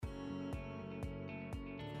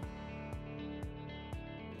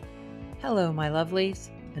Hello, my lovelies,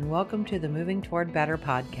 and welcome to the Moving Toward Better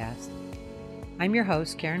podcast. I'm your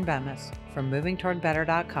host, Karen Bemis from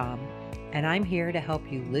movingtowardbetter.com, and I'm here to help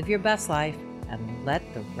you live your best life and let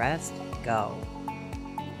the rest go.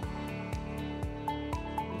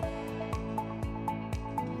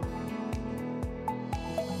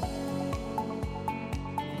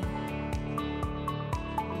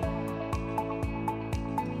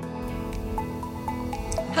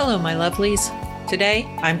 Hello, my lovelies. Today,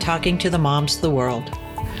 I'm talking to the moms of the world.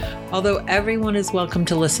 Although everyone is welcome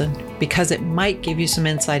to listen because it might give you some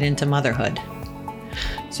insight into motherhood.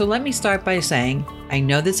 So let me start by saying, I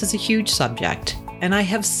know this is a huge subject, and I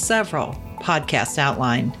have several podcasts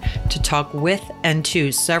outlined to talk with and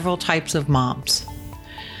to several types of moms.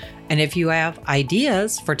 And if you have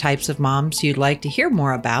ideas for types of moms you'd like to hear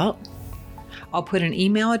more about, I'll put an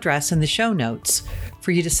email address in the show notes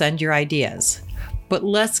for you to send your ideas. But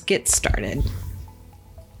let's get started.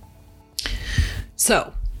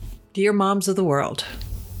 So, dear moms of the world,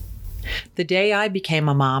 the day I became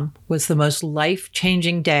a mom was the most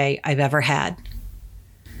life-changing day I've ever had.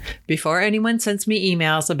 Before anyone sends me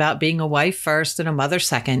emails about being a wife first and a mother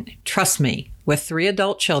second, trust me, with 3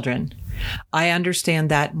 adult children, I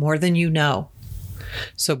understand that more than you know.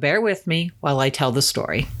 So bear with me while I tell the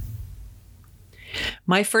story.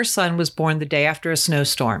 My first son was born the day after a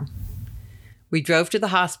snowstorm. We drove to the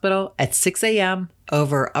hospital at 6 a.m.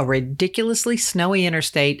 over a ridiculously snowy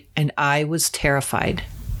interstate, and I was terrified.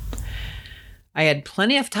 I had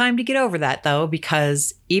plenty of time to get over that, though,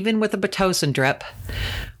 because even with a Pitocin drip,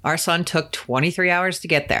 our son took 23 hours to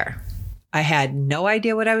get there. I had no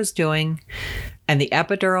idea what I was doing, and the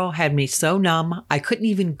epidural had me so numb I couldn't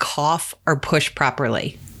even cough or push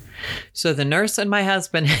properly. So the nurse and my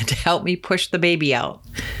husband had to help me push the baby out.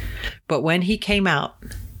 But when he came out,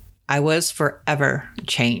 I was forever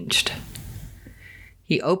changed.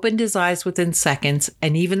 He opened his eyes within seconds,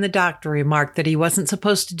 and even the doctor remarked that he wasn't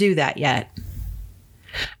supposed to do that yet.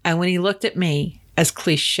 And when he looked at me, as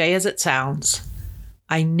cliche as it sounds,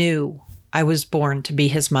 I knew I was born to be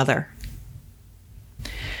his mother.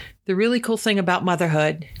 The really cool thing about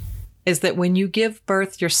motherhood is that when you give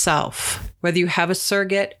birth yourself, whether you have a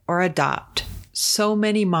surrogate or adopt, so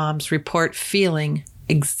many moms report feeling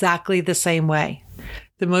exactly the same way.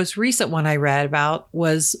 The most recent one I read about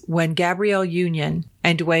was when Gabrielle Union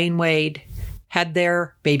and Dwayne Wade had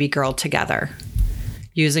their baby girl together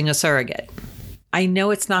using a surrogate. I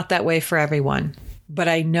know it's not that way for everyone, but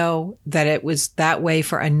I know that it was that way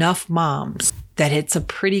for enough moms that it's a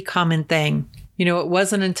pretty common thing. You know, it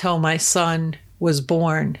wasn't until my son was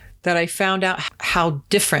born that I found out how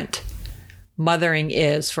different mothering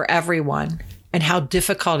is for everyone, and how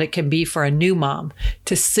difficult it can be for a new mom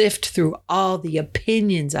to sift through all the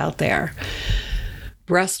opinions out there.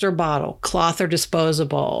 Breast or bottle, cloth or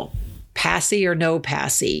disposable, passy or no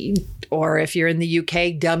passy, or if you're in the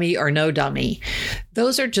UK, dummy or no dummy.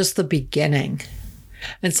 Those are just the beginning.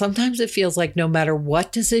 And sometimes it feels like no matter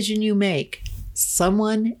what decision you make,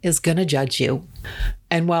 someone is going to judge you.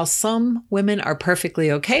 And while some women are perfectly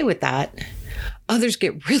okay with that, others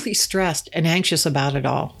get really stressed and anxious about it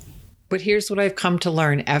all. But here's what I've come to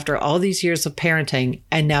learn after all these years of parenting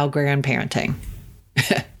and now grandparenting.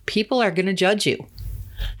 People are going to judge you,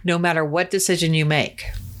 no matter what decision you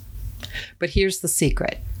make. But here's the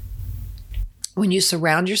secret. When you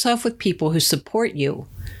surround yourself with people who support you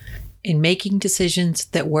in making decisions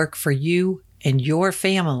that work for you and your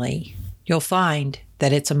family, you'll find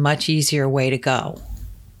that it's a much easier way to go.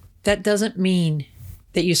 That doesn't mean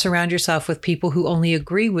that you surround yourself with people who only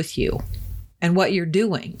agree with you and what you're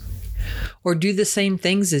doing, or do the same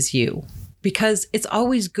things as you, because it's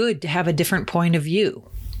always good to have a different point of view.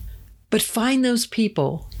 But find those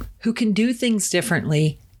people who can do things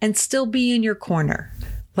differently and still be in your corner,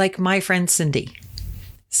 like my friend Cindy.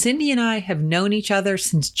 Cindy and I have known each other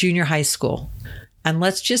since junior high school, and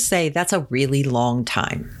let's just say that's a really long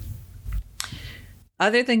time.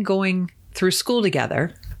 Other than going through school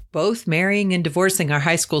together, both marrying and divorcing our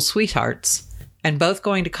high school sweethearts, and both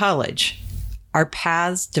going to college, our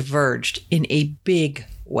paths diverged in a big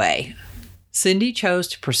way. Cindy chose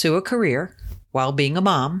to pursue a career while being a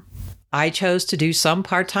mom. I chose to do some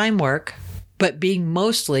part-time work, but being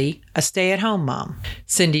mostly a stay-at-home mom.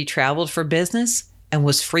 Cindy traveled for business and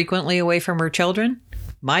was frequently away from her children.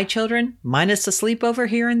 My children, minus a sleepover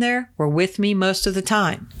here and there, were with me most of the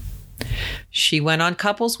time. She went on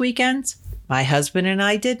couples weekends. My husband and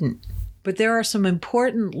I didn't. But there are some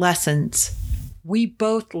important lessons we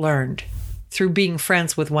both learned through being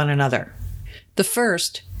friends with one another. The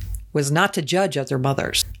first was not to judge other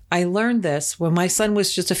mothers. I learned this when my son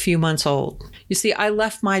was just a few months old. You see, I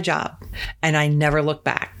left my job and I never looked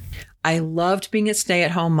back. I loved being a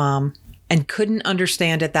stay-at-home mom and couldn't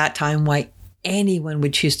understand at that time why anyone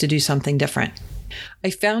would choose to do something different. I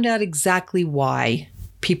found out exactly why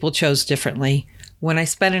people chose differently when I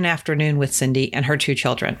spent an afternoon with Cindy and her 2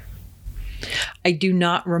 children. I do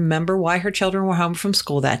not remember why her children were home from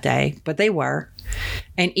school that day, but they were,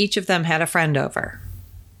 and each of them had a friend over.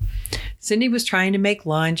 Cindy was trying to make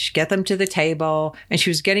lunch, get them to the table, and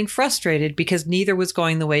she was getting frustrated because neither was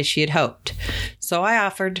going the way she had hoped. So I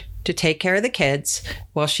offered to take care of the kids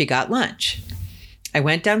while she got lunch. I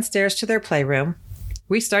went downstairs to their playroom.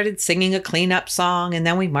 We started singing a cleanup song, and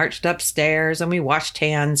then we marched upstairs and we washed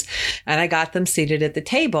hands, and I got them seated at the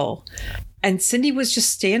table. And Cindy was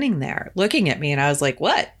just standing there looking at me, and I was like,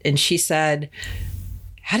 "What?" And she said,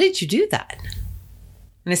 "How did you do that?"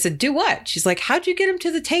 And I said, "Do what?" She's like, "How'd you get him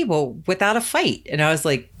to the table without a fight?" And I was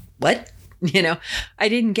like, "What?" I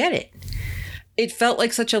didn't get it. It felt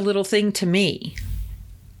like such a little thing to me.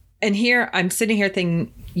 And here I'm sitting here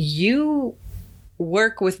thinking, you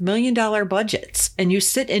work with $1 million budgets and you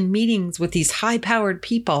sit in meetings with these high-powered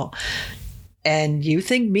people, and you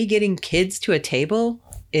think me getting kids to a table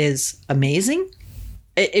is amazing?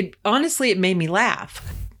 It honestly, it made me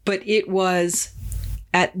laugh, but it was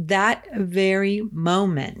at that very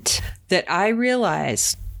moment that I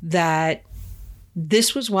realized that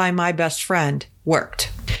this was why my best friend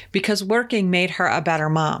worked, because working made her a better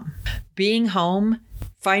mom. Being home,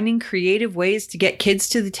 finding creative ways to get kids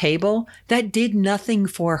to the table, that did nothing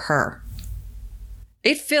for her.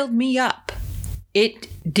 It filled me up. It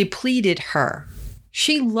depleted her.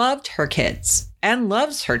 She loved her kids and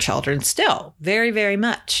loves her children still very, very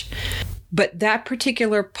much. But that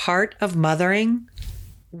particular part of mothering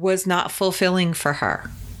was not fulfilling for her.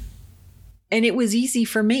 And it was easy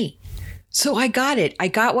for me. So I got it. I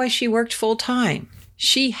got why she worked full time.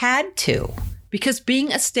 She had to, because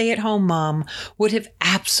being a stay-at-home mom would have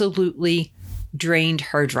absolutely drained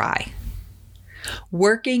her dry.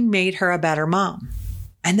 Working made her a better mom.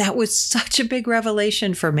 And that was such a big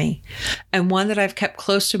revelation for me, and one that I've kept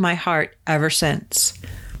close to my heart ever since.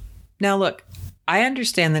 Now, look, I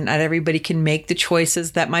understand that not everybody can make the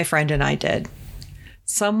choices that my friend and I did.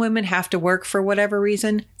 Some women have to work for whatever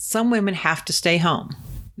reason. Some women have to stay home.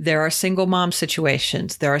 There are single mom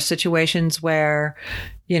situations. There are situations where,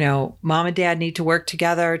 mom and dad need to work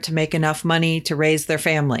together to make enough money to raise their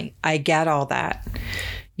family. I get all that.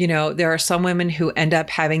 There are some women who end up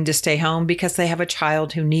having to stay home because they have a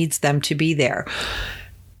child who needs them to be there.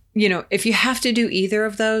 If you have to do either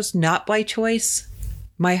of those, not by choice,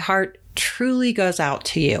 my heart truly goes out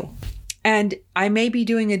to you. And I may be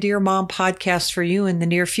doing a Dear Mom podcast for you in the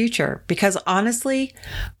near future, because honestly,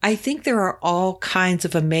 I think there are all kinds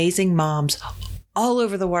of amazing moms all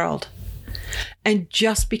over the world. And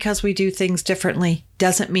just because we do things differently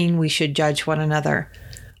doesn't mean we should judge one another.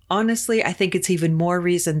 Honestly, I think it's even more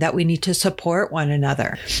reason that we need to support one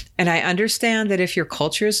another. And I understand that if your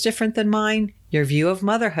culture is different than mine, your view of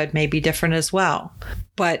motherhood may be different as well.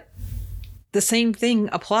 But the same thing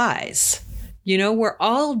applies. We're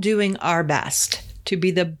all doing our best to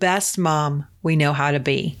be the best mom we know how to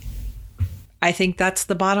be. I think that's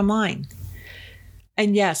the bottom line.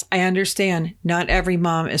 And yes, I understand not every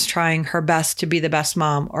mom is trying her best to be the best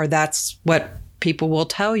mom, or that's what people will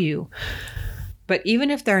tell you. But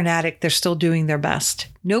even if they're an addict, they're still doing their best.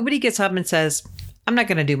 Nobody gets up and says, "I'm not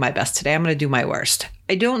going to do my best today. I'm going to do my worst."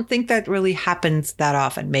 I don't think that really happens that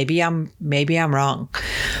often. Maybe I'm wrong.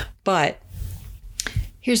 But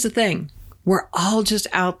here's the thing. We're all just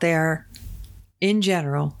out there in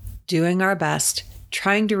general, doing our best,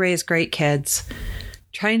 trying to raise great kids,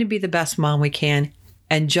 trying to be the best mom we can,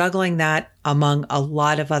 and juggling that among a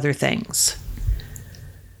lot of other things.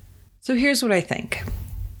 So here's what I think.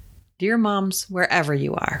 Dear moms, wherever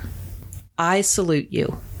you are, I salute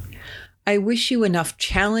you. I wish you enough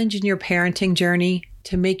challenge in your parenting journey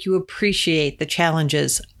to make you appreciate the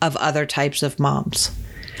challenges of other types of moms.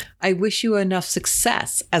 I wish you enough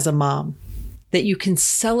success as a mom that you can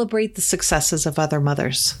celebrate the successes of other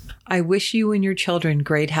mothers. I wish you and your children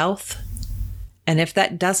great health. And if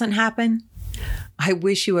that doesn't happen, I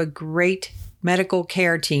wish you a great medical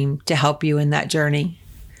care team to help you in that journey.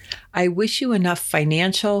 I wish you enough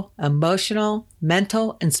financial, emotional,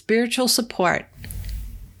 mental, and spiritual support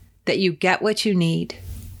that you get what you need.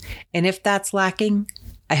 And if that's lacking,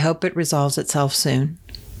 I hope it resolves itself soon.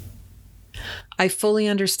 I fully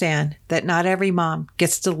understand that not every mom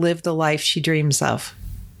gets to live the life she dreams of.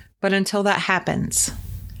 But until that happens,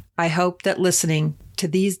 I hope that listening to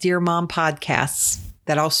these Dear Mom podcasts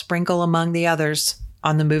that I'll sprinkle among the others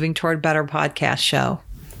on the Moving Toward Better podcast show,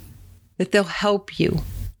 that they'll help you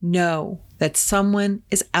Know that someone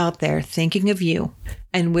is out there thinking of you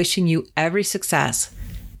and wishing you every success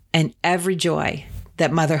and every joy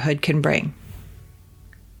that motherhood can bring.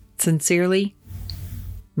 Sincerely,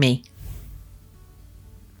 me.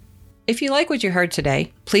 If you like what you heard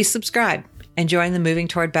today, please subscribe and join the Moving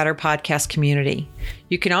Toward Better podcast community.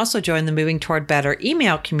 You can also join the Moving Toward Better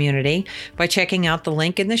email community by checking out the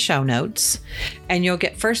link in the show notes, and you'll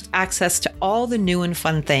get first access to all the new and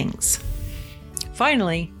fun things.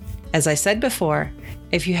 Finally, as I said before,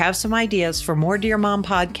 if you have some ideas for more Dear Mom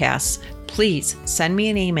podcasts, please send me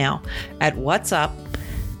an email at whatsup,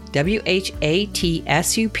 WHATSUP,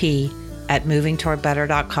 at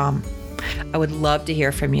movingtowardbetter.com. I would love to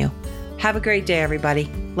hear from you. Have a great day,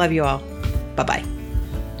 everybody. Love you all. Bye-bye.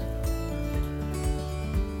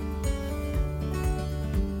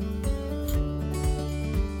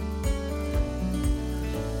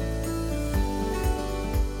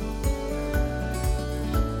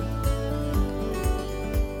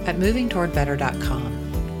 At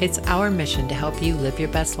movingtowardbetter.com, it's our mission to help you live your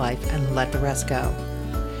best life and let the rest go.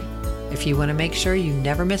 If you want to make sure you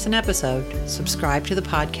never miss an episode, subscribe to the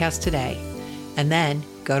podcast today, and then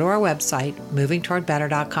go to our website,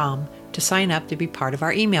 movingtowardbetter.com, to sign up to be part of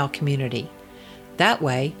our email community. That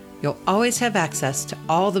way, you'll always have access to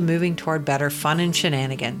all the Moving Toward Better fun and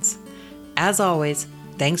shenanigans. As always,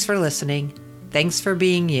 thanks for listening, thanks for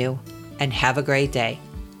being you, and have a great day.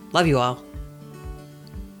 Love you all.